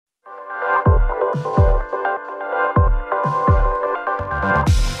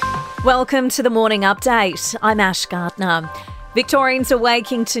Welcome to the Morning Update. I'm Ash Gardner. Victorians are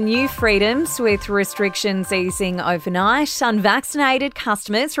waking to new freedoms with restrictions easing overnight. Unvaccinated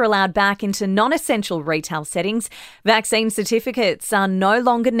customers are allowed back into non-essential retail settings. Vaccine certificates are no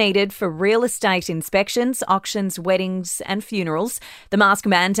longer needed for real estate inspections, auctions, weddings and funerals. The mask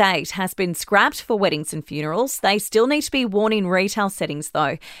mandate has been scrapped for weddings and funerals. They still need to be worn in retail settings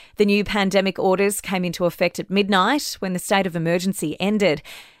though. The new pandemic orders came into effect at midnight when the state of emergency ended.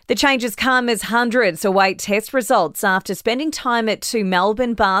 The changes come as hundreds await test results after spending time at two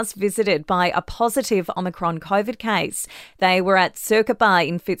Melbourne bars visited by a positive Omicron COVID case. They were at Circuit Bar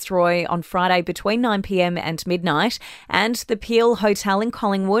in Fitzroy on Friday between 9 p.m. and midnight and the Peel Hotel in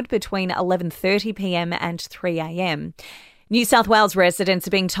Collingwood between 11:30 p.m. and 3 a.m. New South Wales residents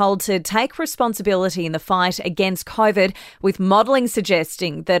are being told to take responsibility in the fight against COVID, with modelling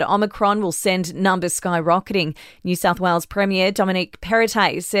suggesting that Omicron will send numbers skyrocketing. New South Wales Premier Dominic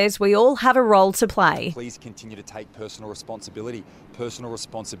Perrottet says we all have a role to play. Please continue to take personal responsibility. Personal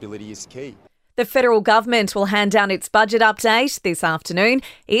responsibility is key. The federal government will hand down its budget update this afternoon.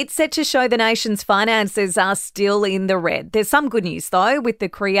 It's set to show the nation's finances are still in the red. There's some good news, though, with the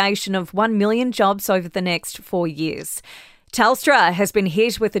creation of 1 million jobs over the next 4 years. Telstra has been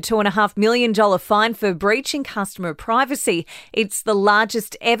hit with a $2.5 million fine for breaching customer privacy. It's the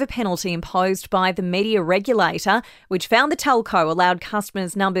largest ever penalty imposed by the media regulator, which found the telco allowed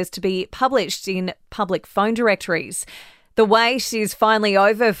customers' numbers to be published in public phone directories. The wait is finally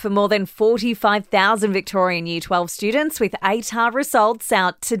over for more than 45,000 Victorian Year 12 students, with ATAR results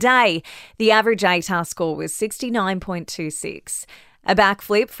out today. The average ATAR score was 69.26. A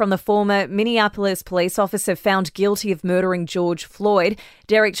backflip from the former Minneapolis police officer found guilty of murdering George Floyd.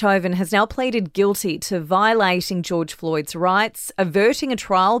 Derek Chauvin has now pleaded guilty to violating George Floyd's rights, averting a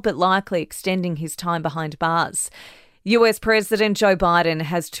trial but likely extending his time behind bars. US President Joe Biden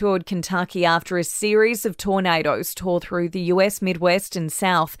has toured Kentucky after a series of tornadoes tore through the US Midwest and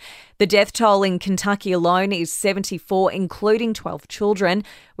South. The death toll in Kentucky alone is 74, including 12 children,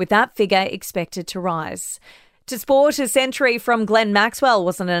 with that figure expected to rise. To sport, a century from Glenn Maxwell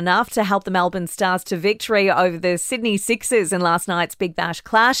wasn't enough to help the Melbourne Stars to victory over the Sydney Sixers in last night's Big Bash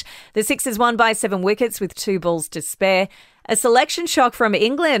clash. The Sixers won by 7 wickets with 2 balls to spare. A selection shock from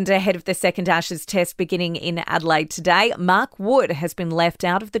England ahead of the second Ashes test beginning in Adelaide today. Mark Wood has been left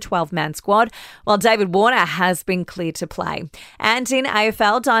out of the 12-man squad, while David Warner has been cleared to play. And in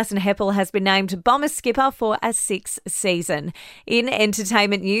AFL, Dyson Heppell has been named Bomber skipper for a 6th season. In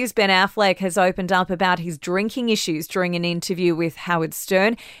entertainment news, Ben Affleck has opened up about his drinking issues during an interview with Howard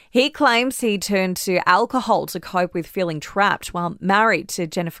Stern. He claims he turned to alcohol to cope with feeling trapped while married to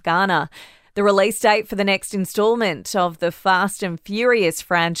Jennifer Garner. The release date for the next instalment of the Fast and Furious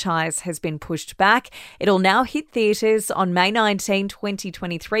franchise has been pushed back. It'll now hit theatres on May 19,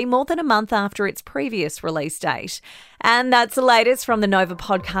 2023, more than a month after its previous release date. And that's the latest from the Nova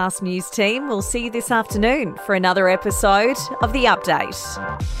Podcast News team. We'll see you this afternoon for another episode of The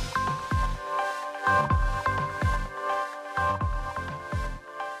Update.